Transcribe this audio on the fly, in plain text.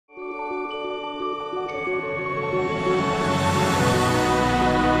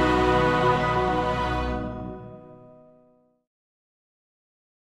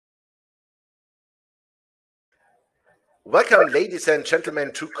Welcome, ladies and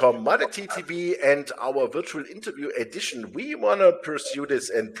gentlemen, to Commodity TV and our virtual interview edition. We want to pursue this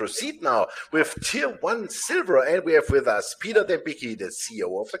and proceed now with Tier 1 Silver. And we have with us Peter Dembicki, the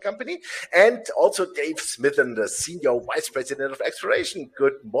CEO of the company, and also Dave Smithson, the Senior Vice President of Exploration.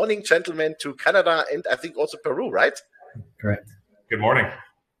 Good morning, gentlemen, to Canada and I think also Peru, right? Correct. Good morning.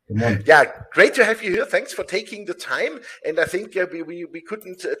 Good morning. Yeah, great to have you here. Thanks for taking the time. And I think we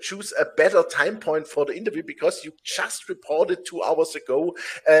couldn't choose a better time point for the interview because you just reported 2 hours ago,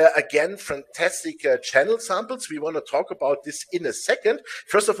 again, fantastic channel samples. We want to talk about this in a second.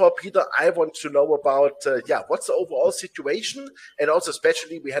 First of all, Peter, I want to know about, what's the overall situation? And also,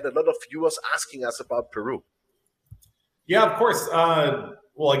 especially, we had a lot of viewers asking us about Peru. Yeah, of course.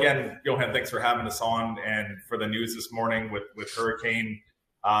 Well, again, Johan, thanks for having us on and for the news this morning with Hurricane.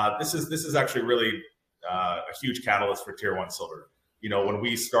 This is actually really a huge catalyst for Tier 1 Silver. You know, when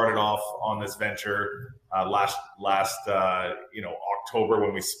we started off on this venture last October,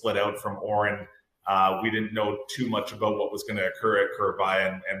 when we split out from Oren, we didn't know too much about what was going to occur at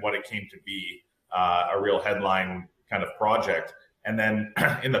Curibaya and what it came to be, a real headline kind of project. And then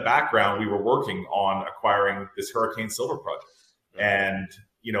in the background, we were working on acquiring this Hurricane Silver project. And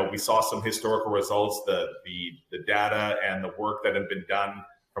you know, we saw some historical results, the data and the work that had been done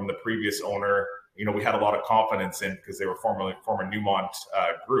from the previous owner. You know, we had a lot of confidence in because they were former Newmont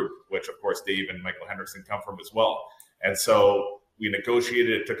group, which of course Dave and Michael Hendrickson come from as well. And so we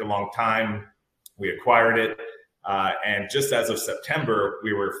negotiated. It took a long time. We acquired it, and just as of September,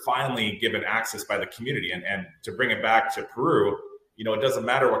 we were finally given access by the community. And to bring it back to Peru, you know, it doesn't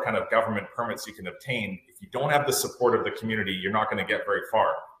matter what kind of government permits you can obtain. If you don't have the support of the community, you're not going to get very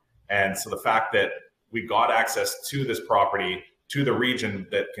far. And so the fact that we got access to this property, to the region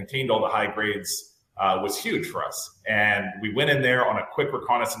that contained all the high grades, was huge for us. And we went in there on a quick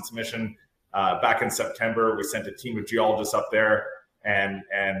reconnaissance mission back in September. We sent a team of geologists up there, and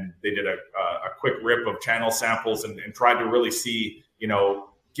they did a quick rip of channel samples and tried to really see, you know,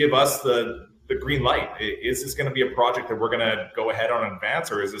 give us the green light. Is this going to be a project that we're going to go ahead on and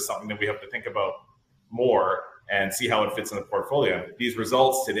advance, or is this something that we have to think about more and see how it fits in the portfolio? These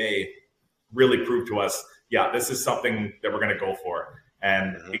results today really prove to us, yeah, this is something that we're going to go for.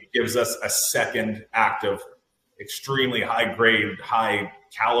 And it gives us a second active, extremely high grade, high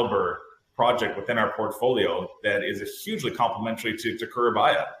caliber project within our portfolio that is hugely complementary to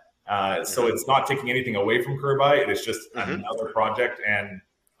Curibaya. So it's not taking anything away from Curibaya. It is just another project, and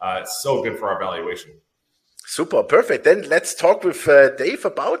it's so good for our valuation. Super, perfect. Then let's talk with Dave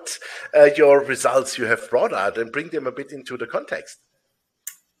about your results you have brought out and bring them a bit into the context.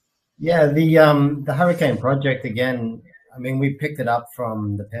 Yeah, the Hurricane project, again, I mean, we picked it up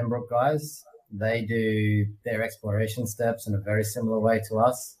from the Pembroke guys. They do their exploration steps in a very similar way to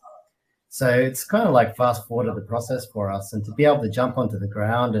us. So it's kind of like fast forwarded the process for us. And to be able to jump onto the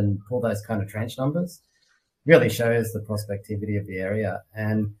ground and pull those kind of trench numbers really shows the prospectivity of the area.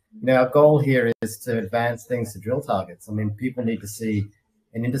 And you know, our goal here is to advance things to drill targets. I mean, people need to see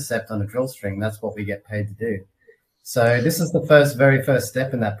an intercept on a drill string. That's what we get paid to do. So this is the very first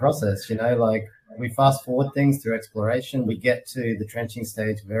step in that process. You know, like we fast forward things through exploration. We get to the trenching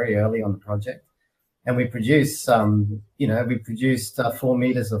stage very early on the project, and we produce, we produced 4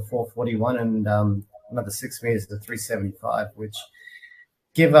 meters of 441 and another 6 meters of 375, which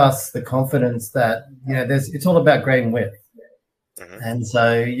give us the confidence that, you know, it's all about grade and width. And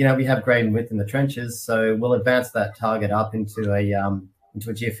so, you know, we have grade and width in the trenches, so we'll advance that target up into a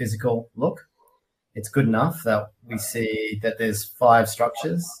geophysical look. It's good enough that we see that there's 5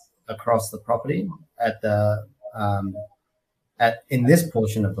 structures across the property in this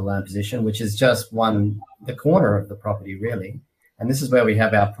portion of the land position, which is just the corner of the property really. And this is where we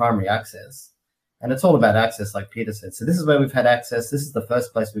have our primary access. And it's all about access, like Peter said. So this is where we've had access. This is the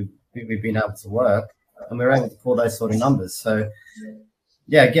first place we've been able to work, and we're able to pull those sort of numbers. So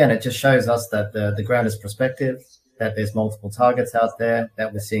yeah, again, it just shows us that the ground is prospective, that there's multiple targets out there,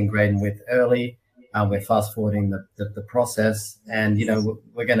 that we're seeing grade and width early. We're fast forwarding the process, and you know,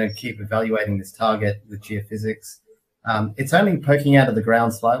 we're going to keep evaluating this target with geophysics. It's only poking out of the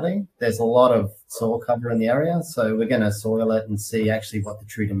ground slightly. There's a lot of soil cover in the area, so we're going to soil it and see actually what the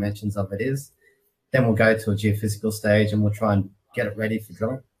true dimensions of it is. Then we'll go to a geophysical stage and we'll try and get it ready for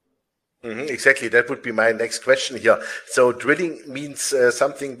drilling. Exactly, that would be my next question here. So drilling means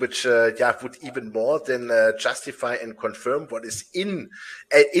something which would even more than justify and confirm what is in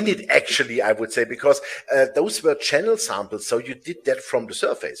it actually, I would say, because those were channel samples. So you did that from the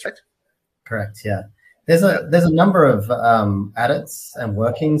surface, right? Correct. Yeah, there's a number of adits and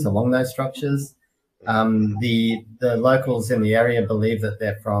workings along those structures. The locals in the area believe that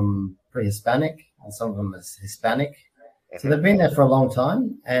they're from pre-Hispanic, and some of them is Hispanic. So they've been there for a long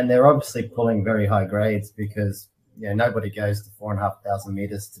time, and they're obviously pulling very high grades because nobody goes to 4,500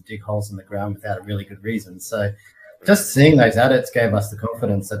 meters to dig holes in the ground without a really good reason. So just seeing those adits gave us the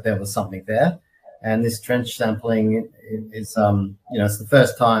confidence that there was something there. And this trench sampling is, it's the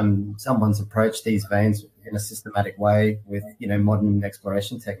first time someone's approached these veins in a systematic way with, modern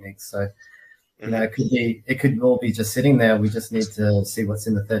exploration techniques. So, it could all be just sitting there. We just need to see what's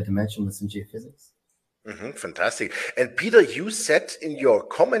in the third dimension with some geophysics. Fantastic. And Peter, you said in your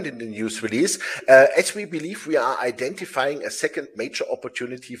comment in the news release, as we believe we are identifying a second major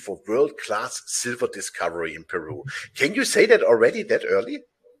opportunity for world-class silver discovery in Peru. Can you say that already that early?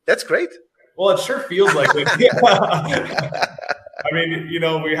 That's great. Well, it sure feels like it. I mean,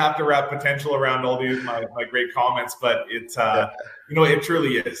 we have to wrap potential around all these my great comments, but it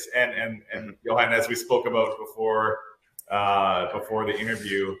truly is. And Johan, as we spoke about before the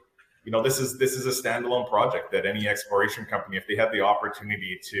interview, this is a standalone project that any exploration company, if they have the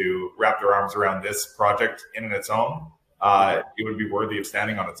opportunity to wrap their arms around this project in and its own, it would be worthy of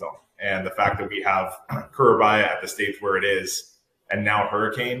standing on its own. And the fact that we have Curibaya at the stage where it is, and now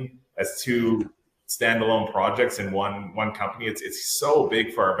Hurricane as two standalone projects in one company, it's so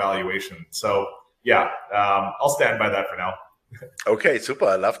big for our valuation. So yeah, I'll stand by that for now. Okay, super.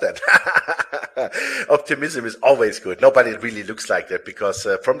 I love that. Optimism is always good. Nobody really looks like that because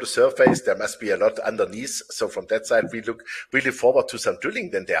from the surface, there must be a lot underneath. So from that side, we look really forward to some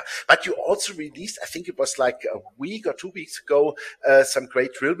drilling then there. But you also released, I think it was like a week or 2 weeks ago, some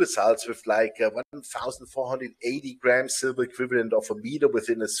great drill results with like 1,480 grams silver equivalent of a meter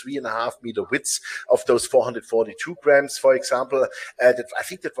within a 3.5 meter width of those 442 grams, for example. I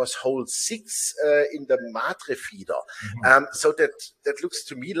think that was hole 6 in the Madre feeder. So that looks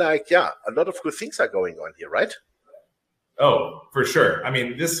to me like, a lot of good things are going on here, right? Oh, for sure. I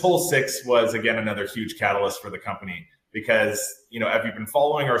mean, this hole 6 was, again, another huge catalyst for the company because, if you've been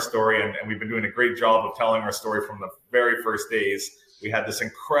following our story, and we've been doing a great job of telling our story from the very first days, we had this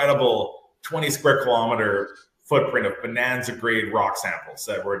incredible 20 square kilometer footprint of bonanza grade rock samples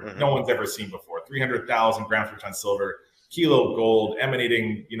that no one's ever seen before. 300,000 grams per ton silver, kilo gold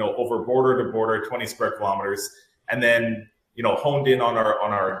emanating, over border to border, 20 square kilometers. And then, honed in on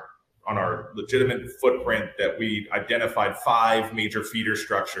our legitimate footprint that we identified 5 major feeder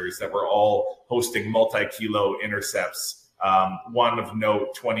structures that were all hosting multi-kilo intercepts. One of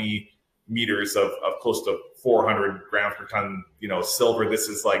note, 20 meters of close to 400 grams per ton, silver. This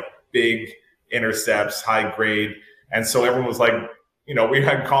is like big intercepts, high grade. And so everyone was like, we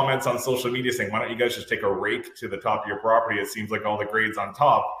had comments on social media saying, why don't you guys just take a rake to the top of your property? It seems like all the grade's on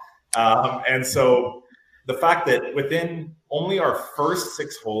top. And so the fact that within only our first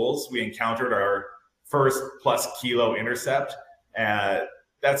 6 holes, we encountered our first plus kilo intercept,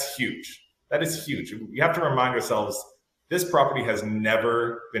 that's huge. That is huge. We have to remind ourselves, this property has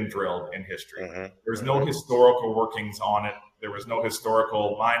never been drilled in history. There's no historical workings on it. There was no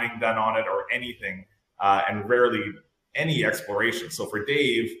historical mining done on it or anything, and rarely any exploration. So for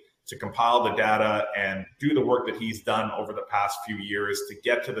Dave to compile the data and do the work that he's done over the past few years to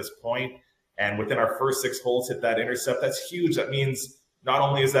get to this point, and within our first 6 holes hit that intercept, that's huge. That means not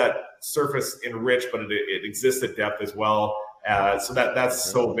only is that surface enriched, but it exists at depth as well. So that's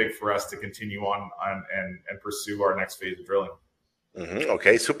so big for us to continue on and pursue our next phase of drilling.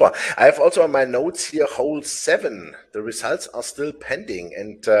 Okay, super. I have also on my notes here hole 7. The results are still pending,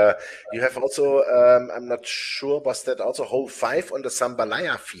 and you have also I'm not sure, was that also hole 5 on the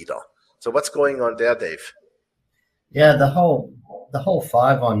Sambalaya feeder? So what's going on there, Dave? Yeah, the whole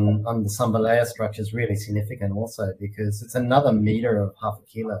 5 on the Sambalaya structure is really significant also because it's another meter of 0.5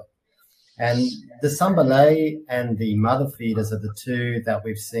 kilo. And the Sambalaya and the mother feeders are the 2 that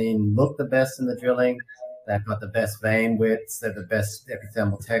we've seen look the best in the drilling. They've got the best vein widths, they're the best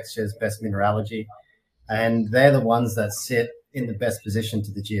epithermal textures, best mineralogy, and they're the ones that sit in the best position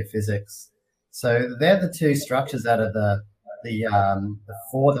to the geophysics. So they're the 2 structures out of the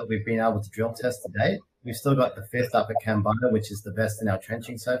 4 that we've been able to drill test to date. We've still got the 5th up at Cambona, which is the best in our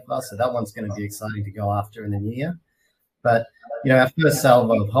trenching so far. So that one's going to be exciting to go after in the new year. But, our first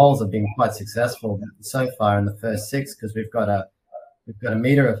salvo of holes have been quite successful so far in the first 6 because we've got a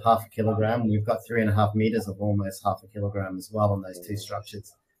meter of 0.5 kilogram. We've got 3.5 meters of almost 0.5 kilogram as well on those 2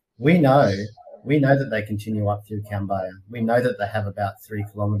 structures. We know that they continue up through Cambaya. We know that they have about 3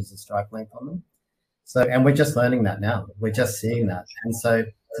 kilometers of strike length on them. So, and we're just learning that now. We're just seeing that. And so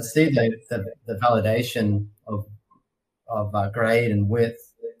to see the validation of grade and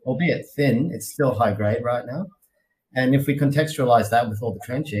width, albeit thin, it's still high grade right now. And if we contextualize that with all the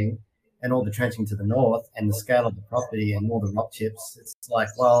trenching to the north and the scale of the property and all the rock chips, it's like,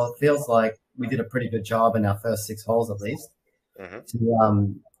 well, it feels like we did a pretty good job in our first 6 holes at least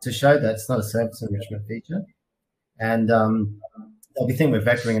to show that it's not a surface enrichment feature. And we think we're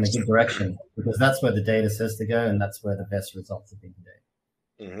vectoring in a good direction because that's where the data says to go, and that's where the best results have been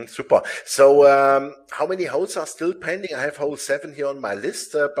today. Super. So how many holes are still pending? I have hole 7 here on my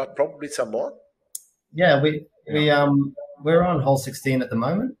list, but probably some more. Yeah, we're on hole 16 at the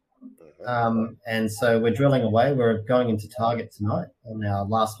moment. And so we're drilling away. We're going into target tonight on our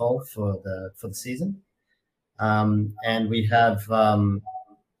last hole for the season. And we have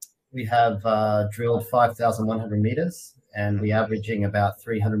drilled 5,100 meters, and we're averaging about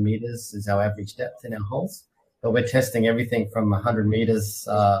 300 meters is our average depth in our holes. But we're testing everything from 100 meters,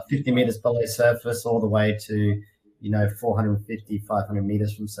 50 meters below surface, all the way to 450, 500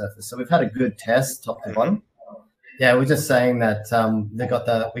 meters from surface. So we've had a good test, top to bottom. Yeah, we're just saying that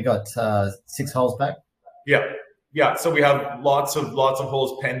we got 6 holes back. Yeah. So we have lots of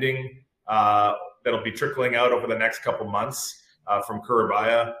holes pending that'll be trickling out over the next couple months from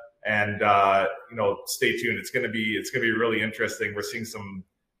Curibaya, and stay tuned. It's gonna be really interesting. We're seeing some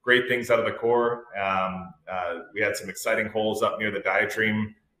great things out of the core. We had some exciting holes up near the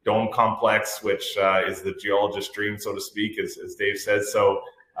diatreme dome complex, which is the geologist's dream, so to speak, as Dave says. So.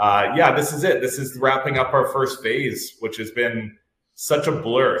 This is it. This is wrapping up our first phase, which has been such a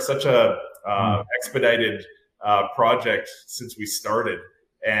blur, such a expedited project since we started.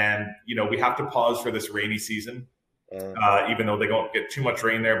 And, we have to pause for this rainy season, even though they don't get too much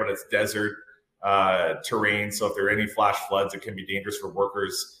rain there, but it's desert terrain. So if there are any flash floods, it can be dangerous for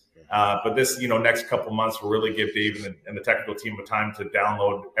workers. But this, next couple months will really give Dave and the technical team the time to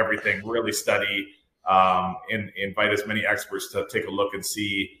download everything, really study, and invite as many experts to take a look and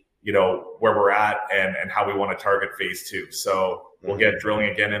see, where we're at and how we want to target phase 2. So we'll get drilling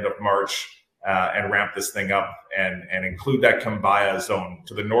again end of March and ramp this thing up and include that Cumbaya zone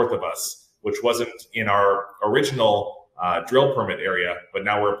to the north of us, which wasn't in our original drill permit area, but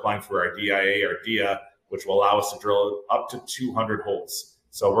now we're applying for our DIA or DIA, which will allow us to drill up to 200 holes.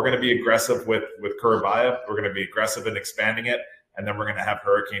 So we're going to be aggressive with Curibaya. We're going to be aggressive in expanding it. And then we're going to have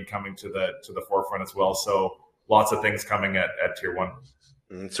Hurricane coming to the forefront as well. So lots of things coming at Tier 1.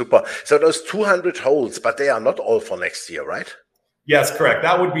 Super. So those 200 holes, but they are not all for next year, right? Yes, correct.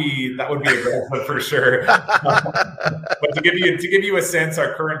 That would be a great one for sure. But to give you a sense,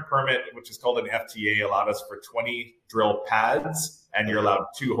 our current permit, which is called an FTA, allowed us for 20 drill pads, and you're allowed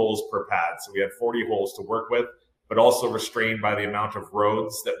 2 holes per pad. So we had 40 holes to work with, but also restrained by the amount of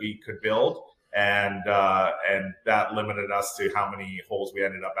roads that we could build. And that limited us to how many holes we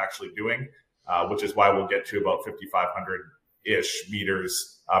ended up actually doing, which is why we'll get to about 5,500-ish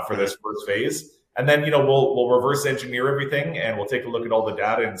meters for this first phase. And then, we'll reverse engineer everything, and we'll take a look at all the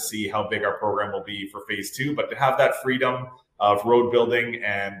data and see how big our program will be for phase 2. But to have that freedom of road building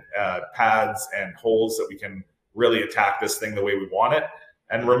and pads and holes that we can really attack this thing the way we want it.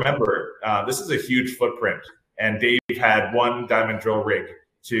 And remember, this is a huge footprint, and Dave had one diamond drill rig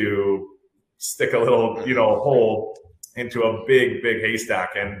to stick a little, hole into a big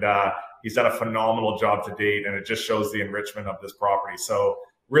haystack. And he's done a phenomenal job to date, and it just shows the enrichment of this property. So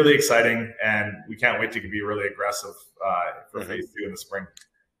really exciting, and we can't wait to be really aggressive for phase 2 in the spring.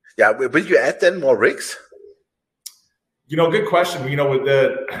 Yeah, will you add then more rigs? Good question.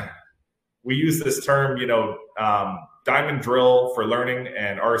 We use this term, diamond drill for learning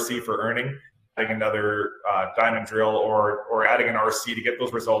and RC for earning. Adding another diamond drill or adding an RC to get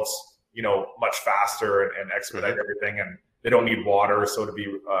those results much faster and expedite everything. And they don't need water, so to be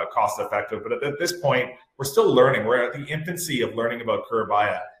cost effective. But at this point, we're still learning. We're at the infancy of learning about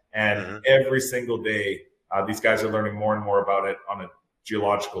Curibaya. And every single day, these guys are learning more and more about it on a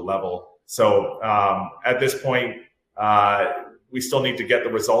geological level. So at this point, we still need to get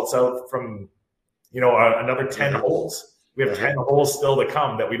the results out from, another 10 holes. We have 10 holes still to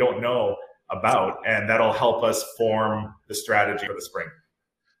come that we don't know about, and that'll help us form the strategy for the spring.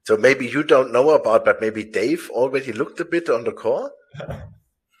 So maybe you don't know about, but maybe Dave already looked a bit on the core.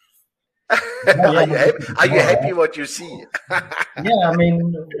 Are you happy what you see? Yeah, I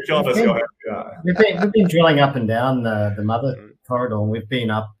mean, we've been drilling up and down the mother corridor, and we've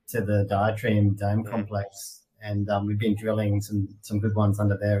been up to the diatreme dome complex, and we've been drilling some good ones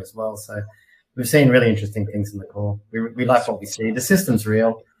under there as well. So we've seen really interesting things in the core. We like what we see. The system's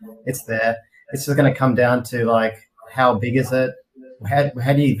real. It's there. It's just going to come down to how big is it?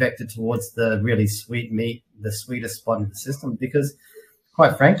 How do you vector towards the really sweet meat, the sweetest spot in the system? Because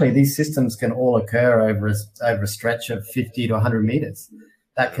quite frankly, these systems can all occur over a stretch of 50 to 100 meters.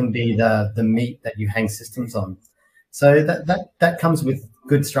 That can be the meat that you hang systems on. So that comes with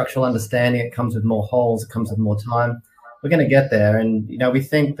good structural understanding. It comes with more holes. It comes with more time. We're going to get there. And, we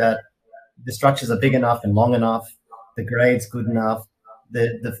think that the structures are big enough and long enough, the grade's good enough,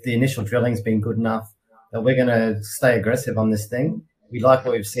 the initial drilling's been good enough that we're going to stay aggressive on this thing. We like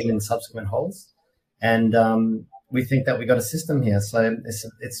what we've seen in subsequent holes, and we think that we got a system here. So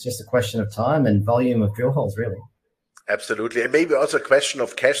it's just a question of time and volume of drill holes, really. Absolutely. And maybe also a question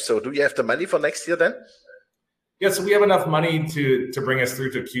of cash. So do you have the money for next year then? Yeah, so we have enough money to bring us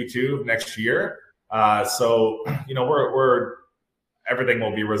through to Q2 next year. So, you know, we're everything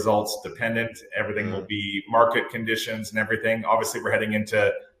will be results dependent. Everything will be market conditions and everything. Obviously, we're heading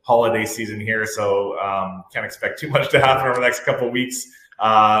into holiday season here, so can't expect too much to happen over the next couple of weeks.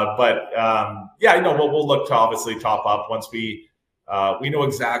 Yeah, you know, we'll look to obviously top up once we know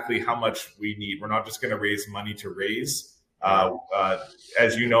exactly how much we need. We're not just going to raise money to raise.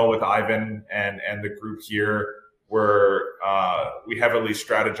 As you know, with Ivan and the group here, we heavily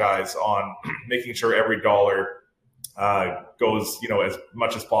strategize on making sure every dollar goes, you know, as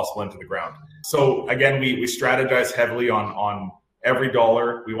much as possible into the ground. So again, we strategize heavily on every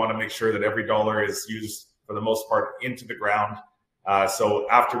dollar. We want to make sure that every dollar is used for the most part into the ground. So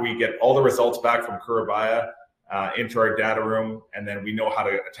after we get all the results back from Curibaya into our data room, and then we know how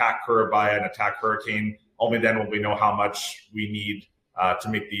to attack Curibaya and attack Hurricane, only then will we know how much we need to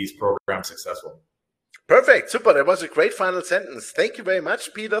make these programs successful. Perfect. Super. That was a great final sentence. Thank you very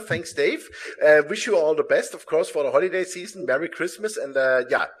much, Peter. Thanks, Dave. Wish you all the best, of course, for the holiday season. Merry Christmas and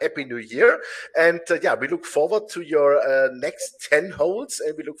yeah, Happy New Year. And yeah, we look forward to your next 10 holes,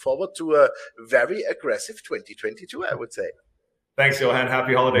 and we look forward to a very aggressive 2022, I would say. Thanks, Johan.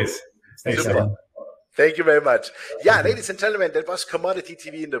 Happy holidays. Thanks, Super. Johan. Thank you very much. Yeah, ladies and gentlemen, that was Commodity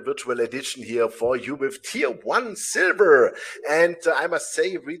TV in the virtual edition here for you with Tier 1 Silver. And I must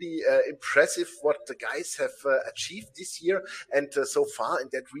say, really impressive what the guys have achieved this year and so far in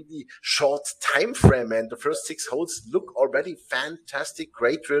that really short time frame. And the first 6 holes look already fantastic.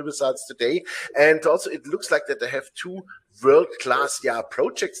 Great drill results today. And also it looks like that they have 2 world-class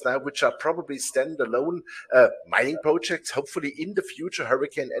projects now, which are probably standalone mining projects, hopefully in the future,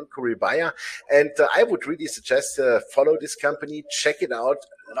 Hurricane and Curibaya. And I would really suggest follow this company, check it out.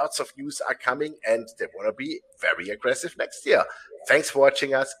 Lots of news are coming, and they want to be very aggressive next year. Thanks for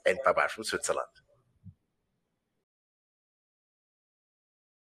watching us, and bye-bye from Switzerland.